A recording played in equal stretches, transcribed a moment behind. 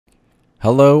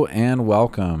Hello and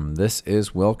welcome. This is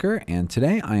Wylker, and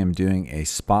today I am doing a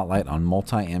spotlight on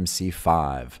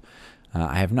MultiMC5.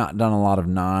 I have not done a lot of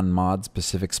non-mod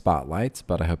specific spotlights,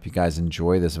 but I hope you guys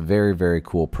enjoy this very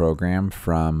cool program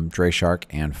from Drayshak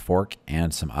and Forkk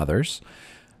and some others.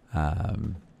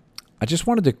 I just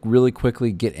wanted to really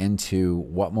quickly get into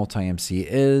what MultiMC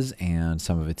is and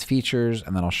some of its features,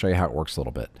 and then I'll show you how it works a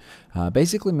little bit.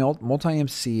 Basically,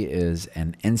 MultiMC is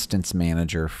an instance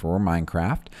manager for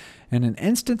Minecraft, and an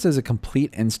instance is a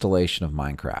complete installation of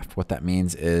Minecraft. What that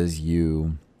means is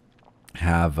you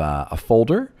have a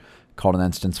folder called an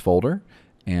instance folder,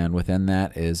 and within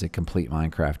that is a complete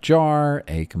Minecraft jar,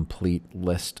 a complete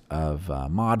list of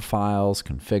mod files,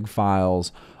 config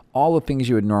files, all the things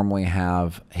you would normally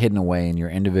have hidden away in your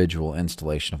individual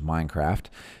installation of Minecraft,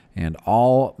 and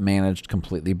all managed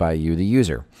completely by you, the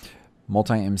user.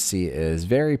 MultiMC is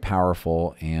very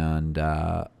powerful and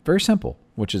very simple,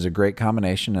 which is a great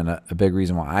combination and a big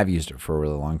reason why I've used it for a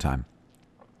really long time.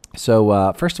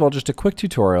 So first of all, just a quick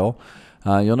tutorial.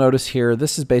 You'll notice here,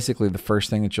 this is basically the first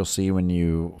thing that you'll see when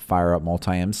you fire up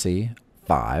MultiMC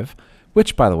 5.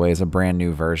 Which, by the way, is a brand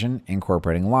new version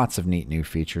incorporating lots of neat new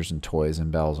features and toys and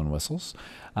bells and whistles.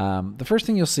 The first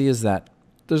thing you'll see is that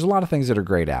there's a lot of things that are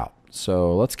grayed out.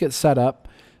 So let's get set up.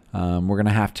 We're going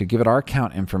to have to give it our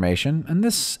account information, and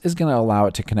this is going to allow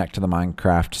it to connect to the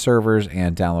Minecraft servers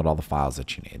and download all the files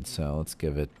that you need. So let's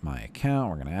give it my account.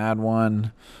 We're going to add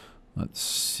one. Let's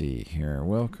see here,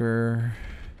 Wylker.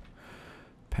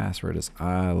 Password is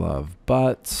I love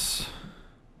butts.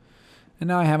 And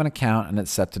now I have an account and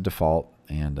it's set to default,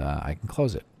 and I can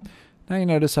close it. Now you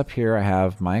notice up here I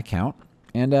have my account,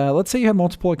 and let's say you have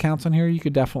multiple accounts on here. You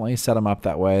could definitely set them up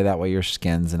that way. That way your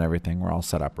skins and everything were all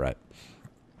set up right.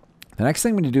 The next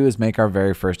thing we need to do is make our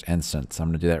very first instance. I'm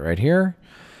going to do that right here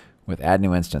with add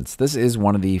new instance. This is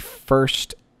one of the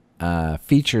first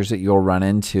features that you'll run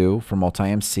into for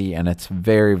MultiMC, and it's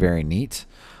very neat.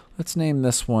 Let's name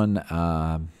this one,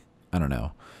 I don't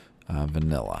know,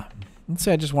 vanilla. Let's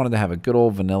say I just wanted to have a good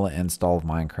old vanilla install of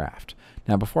Minecraft.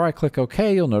 Now before I click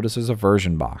OK, you'll notice there's a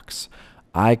version box.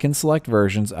 I can select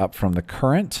versions up from the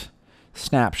current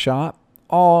snapshot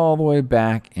all the way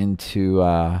back into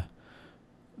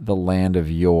the land of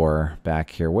yore back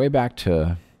here, way back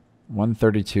to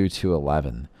 132 to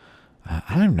 11.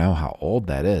 I don't know how old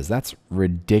that is. That's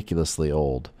ridiculously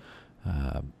old.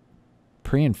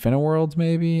 Pre-InfiniWorlds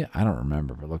maybe? I don't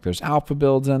remember. But look, there's alpha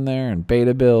builds in there and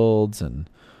beta builds and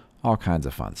all kinds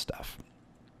of fun stuff.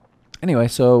 Anyway,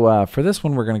 so for this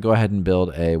one, we're going to go ahead and build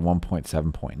a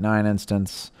 1.7.9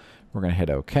 instance. We're going to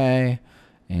hit OK,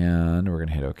 and we're going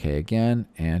to hit OK again,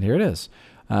 and here it is.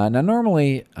 Now,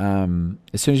 normally,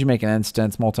 as soon as you make an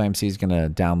instance, MultiMC is going to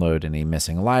download any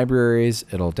missing libraries.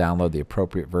 It'll download the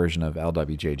appropriate version of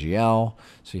LWJGL,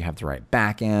 so you have the right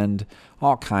backend,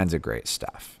 all kinds of great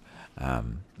stuff.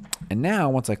 And now,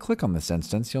 once I click on this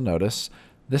instance, you'll notice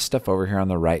this stuff over here on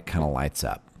the right kind of lights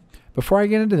up. Before I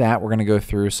get into that, we're going to go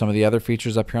through some of the other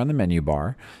features up here on the menu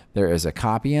bar. There is a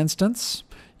copy instance.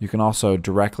 You can also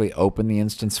directly open the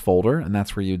instance folder, and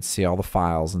that's where you'd see all the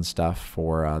files and stuff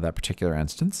for that particular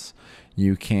instance.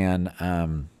 You can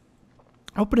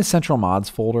open a central mods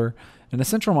folder, and a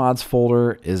central mods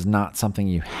folder is not something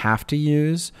you have to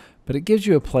use, but it gives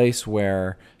you a place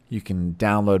where you can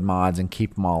download mods and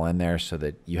keep them all in there so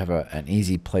that you have an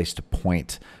easy place to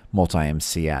point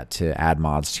MultiMC at to add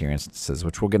mods to your instances,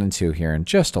 which we'll get into here in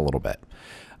just a little bit.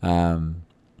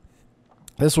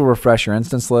 This will refresh your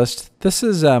instance list. This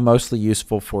is mostly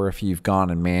useful for if you've gone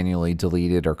and manually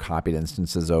deleted or copied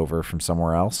instances over from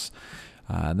somewhere else.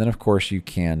 Then, of course, you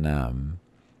can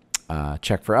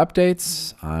check for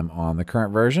updates. I'm on the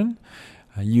current version.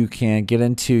 You can get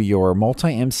into your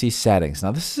MultiMC settings.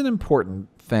 Now, this is an important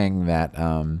thing that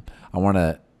I want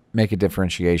to make a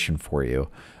differentiation for you.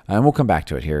 And we'll come back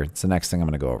to it here. It's the next thing I'm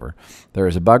going to go over. There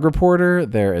is a bug reporter,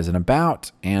 there is an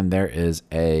about, and there is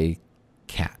a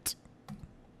cat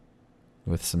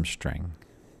with some string.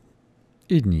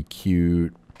 Isn't he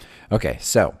cute? Okay,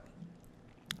 so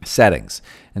settings.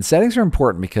 And settings are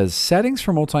important because settings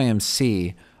for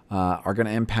MultiMC are going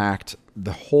to impact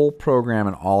the whole program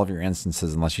and all of your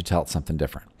instances unless you tell it something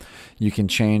different. You can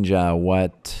change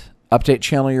what update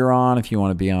channel you're on if you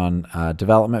want to be on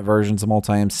development versions of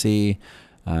MultiMC.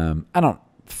 I don't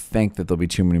think that there'll be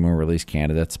too many more release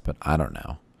candidates, but I don't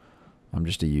know. I'm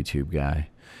just a YouTube guy.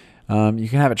 You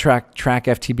can have it track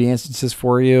FTB instances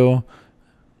for you,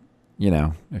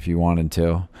 if you wanted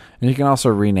to. And you can also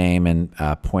rename and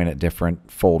point at different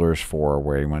folders for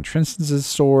where you want your instances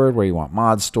stored, where you want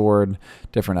mods stored,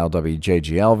 different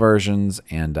LWJGL versions,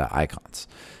 and icons.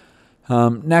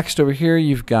 Next over here,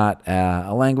 you've got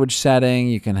a language setting.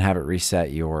 You can have it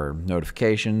reset your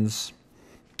notifications.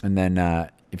 And then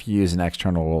if you use an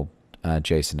external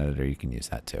JSON editor, you can use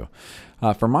that too.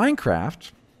 For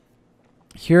Minecraft,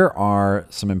 here are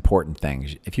some important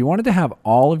things. If you wanted to have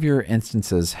all of your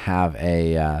instances have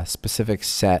a specific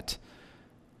set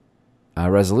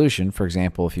resolution, for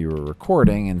example, if you were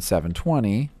recording in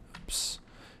 720,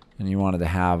 and you wanted to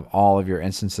have all of your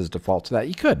instances default to that,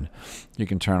 you could. You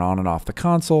can turn on and off the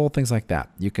console, things like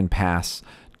that. You can pass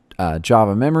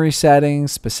Java memory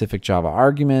settings, specific Java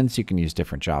arguments. You can use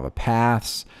different Java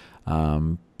paths,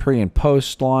 pre and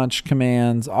post launch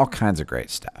commands, all kinds of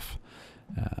great stuff.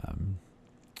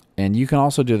 And you can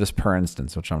also do this per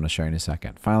instance, which I'm going to show you in a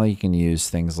second. Finally, you can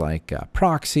use things like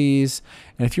proxies.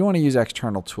 And if you want to use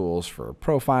external tools for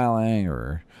profiling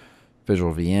or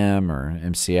Visual VM or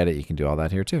MC Edit, you can do all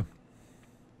that here too.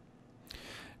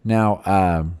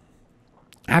 Now,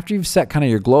 after you've set kind of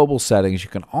your global settings, you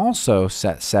can also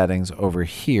set settings over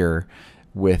here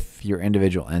with your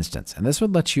individual instance. And this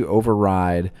would let you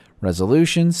override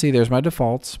resolution. See, there's my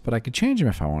defaults, but I could change them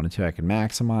if I wanted to. I could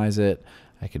maximize it.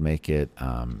 I could make it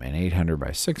an 800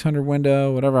 by 600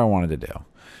 window, whatever I wanted to do.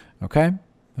 Okay?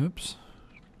 Oops.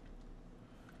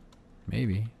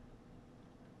 Maybe.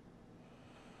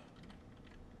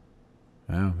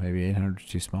 Oh, maybe 800 is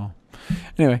too small.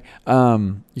 Anyway,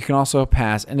 you can also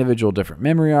pass individual different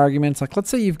memory arguments. Like, let's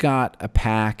say you've got a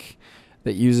pack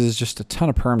that uses just a ton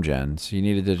of permgen, so you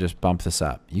needed to just bump this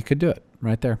up. You could do it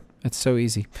right there. It's so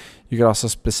easy. You could also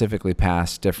specifically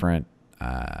pass different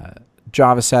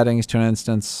Java settings to an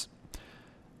instance.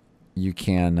 You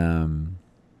can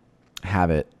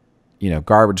have it,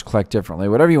 garbage collect differently,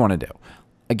 whatever you want to do.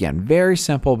 Again, very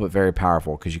simple, but very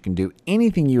powerful, because you can do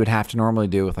anything you would have to normally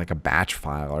do with like a batch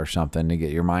file or something to get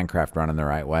your Minecraft running the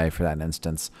right way for that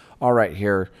instance, all right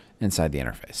here inside the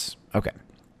interface. Okay.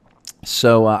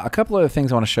 So a couple other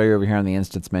things I want to show you over here on the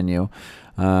instance menu.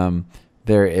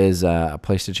 There is a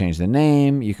place to change the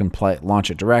name. You can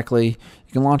launch it directly.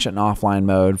 You can launch it in offline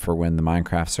mode for when the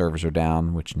Minecraft servers are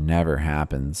down, which never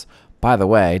happens. By the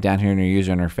way, down here in your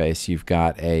user interface, you've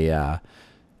got a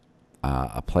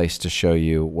place to show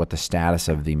you what the status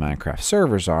of the Minecraft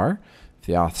servers are. If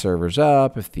the auth server's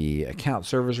up, if the account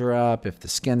servers are up, if the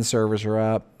skin servers are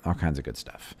up, all kinds of good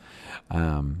stuff.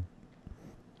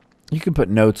 You can put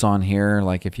notes on here,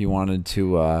 like if you wanted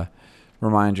to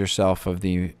remind yourself of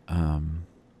the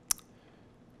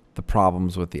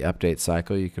problems with the update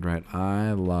cycle, you could write,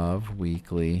 I love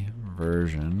weekly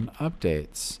version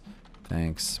updates.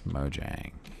 Thanks,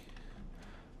 Mojang.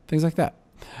 Things like that.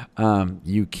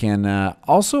 You can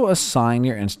also assign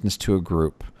your instance to a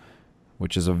group,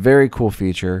 which is a very cool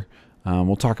feature.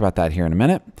 We'll talk about that here in a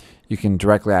minute. You can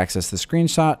directly access the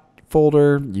screenshot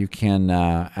folder. You can,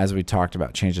 as we talked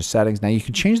about, change the settings. Now you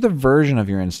can change the version of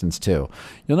your instance too.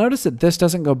 You'll notice that this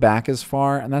doesn't go back as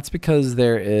far, and that's because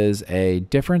there is a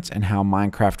difference in how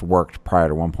Minecraft worked prior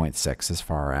to 1.6 as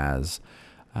far as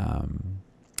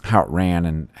how it ran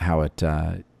and how it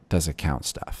does account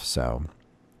stuff. So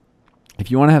if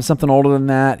you want to have something older than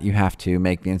that, you have to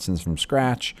make the instance from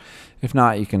scratch. If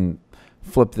not, you can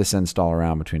flip this install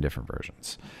around between different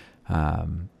versions.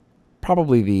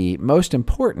 Probably the most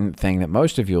important thing that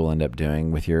most of you will end up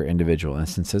doing with your individual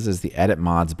instances is the Edit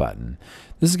Mods button.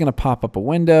 This is going to pop up a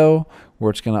window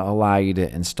where it's going to allow you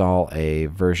to install a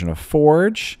version of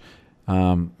Forge.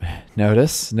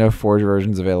 Notice, no Forge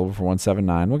versions available for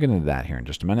 1.7.9. We'll get into that here in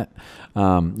just a minute.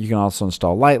 You can also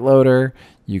install Light Loader.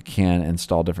 You can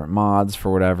install different mods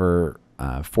for whatever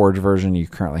Forge version you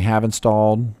currently have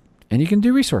installed. And you can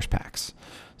do resource packs.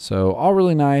 So all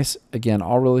really nice. Again,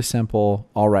 all really simple,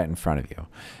 all right in front of you.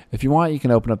 If you want, you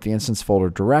can open up the instance folder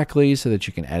directly so that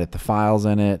you can edit the files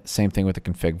in it. Same thing with the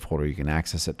config folder. You can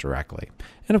access it directly.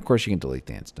 And of course, you can delete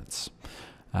the instance.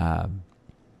 So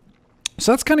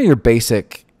that's kind of your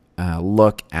basic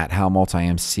look at how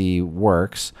MultiMC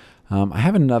works. I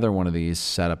have another one of these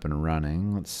set up and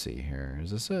running. Let's see here.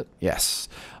 Is this it? Yes.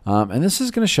 And this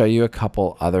is going to show you a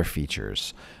couple other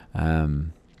features,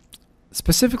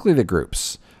 specifically the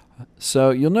groups. So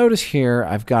you'll notice here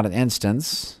I've got an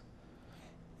instance,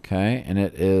 okay, and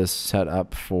it is set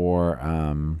up for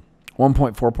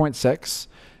 1.4.6.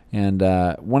 And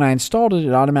when I installed it,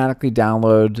 it automatically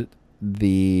downloaded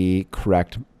the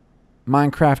correct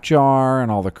Minecraft jar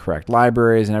and all the correct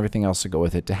libraries and everything else to go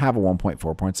with it to have a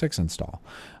 1.4.6 install.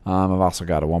 I've also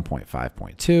got a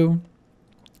 1.5.2.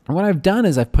 And what I've done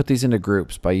is I've put these into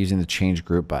groups by using the change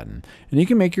group button. And you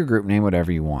can make your group name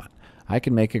whatever you want. I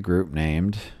can make a group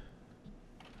named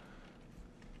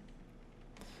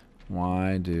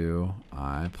Why Do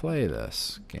I Play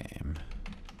This Game?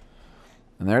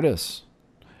 And there it is.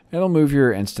 It'll move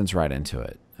your instance right into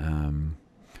it.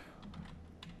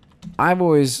 I've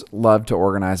always loved to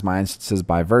organize my instances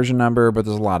by version number, but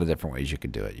there's a lot of different ways you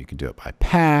could do it. You could do it by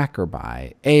pack or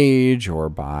by age or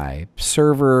by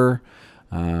server.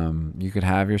 You could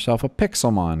have yourself a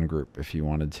Pixelmon group if you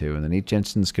wanted to, and then each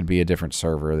instance could be a different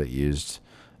server that used,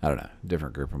 I don't know, a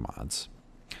different group of mods.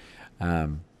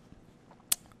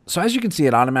 So as you can see,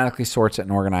 it automatically sorts it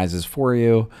and organizes for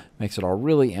you, makes it all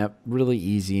really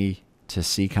easy to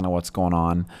see kind of what's going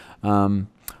on.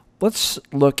 Let's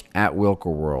look at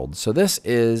Wylker World. So this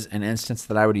is an instance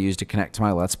that I would use to connect to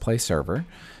my Let's Play server.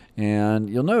 And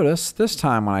you'll notice this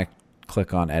time when I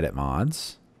click on Edit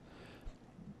Mods,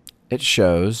 it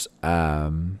shows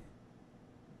my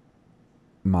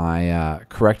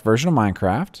correct version of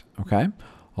Minecraft, okay,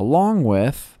 along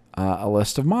with a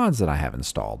list of mods that I have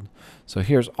installed. So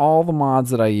here's all the mods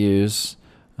that I use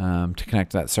to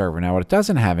connect to that server. Now what it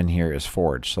doesn't have in here is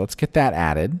Forge. So let's get that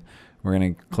added. We're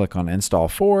going to click on Install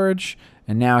Forge,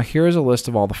 and now here's a list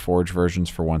of all the Forge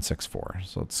versions for 1.6.4.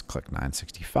 So let's click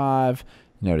 965.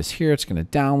 Notice here it's going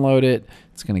to download it.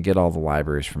 It's going to get all the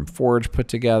libraries from Forge put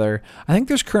together. I think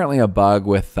there's currently a bug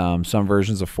with some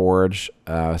versions of Forge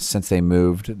since they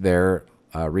moved their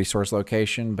resource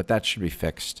location, but that should be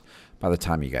fixed by the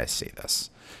time you guys see this.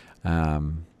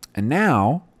 And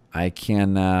now I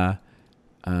can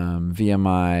via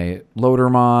my loader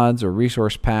mods or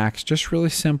resource packs, just really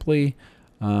simply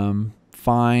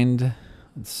find,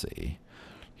 let's see,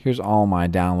 here's all my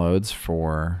downloads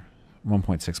for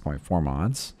 1.6.4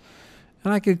 mods.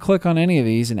 And I could click on any of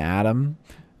these and add them,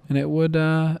 and it would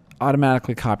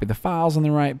automatically copy the files in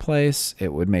the right place.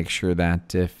 It would make sure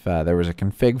that if there was a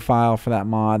config file for that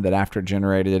mod, that after it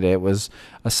generated it, it was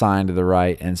assigned to the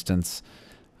right instance.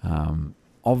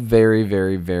 All very,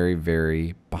 very, very,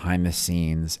 very behind the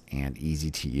scenes and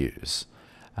easy to use.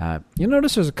 You'll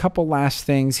notice there's a couple last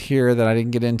things here that I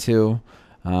didn't get into.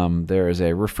 There is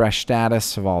a refresh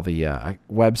status of all the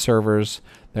web servers.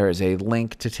 There is a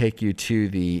link to take you to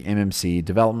the MMC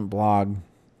development blog.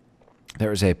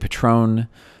 There is a Patron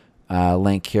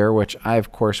link here, which I,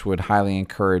 of course, would highly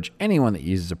encourage anyone that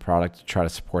uses a product to try to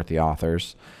support the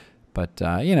authors. But,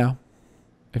 you know,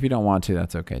 if you don't want to,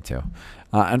 that's okay too.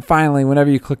 And finally, whenever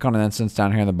you click on an instance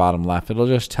down here in the bottom left, it'll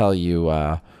just tell you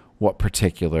what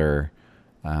particular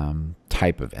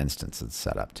type of instance it's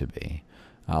set up to be,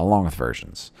 along with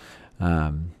versions.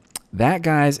 That,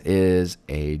 guys, is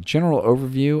a general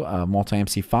overview of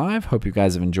MultiMC5. Hope you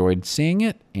guys have enjoyed seeing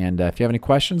it. And if you have any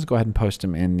questions, go ahead and post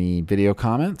them in the video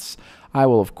comments. I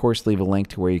will, of course, leave a link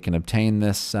to where you can obtain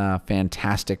this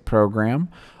fantastic program,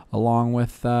 along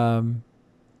with a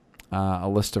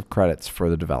list of credits for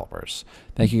the developers.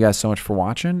 Thank you guys so much for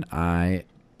watching. I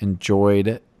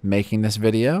enjoyed making this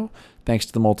video. Thanks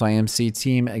to the MultiMC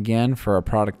team again for a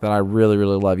product that I really,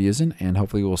 really love using, and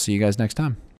hopefully we'll see you guys next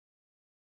time.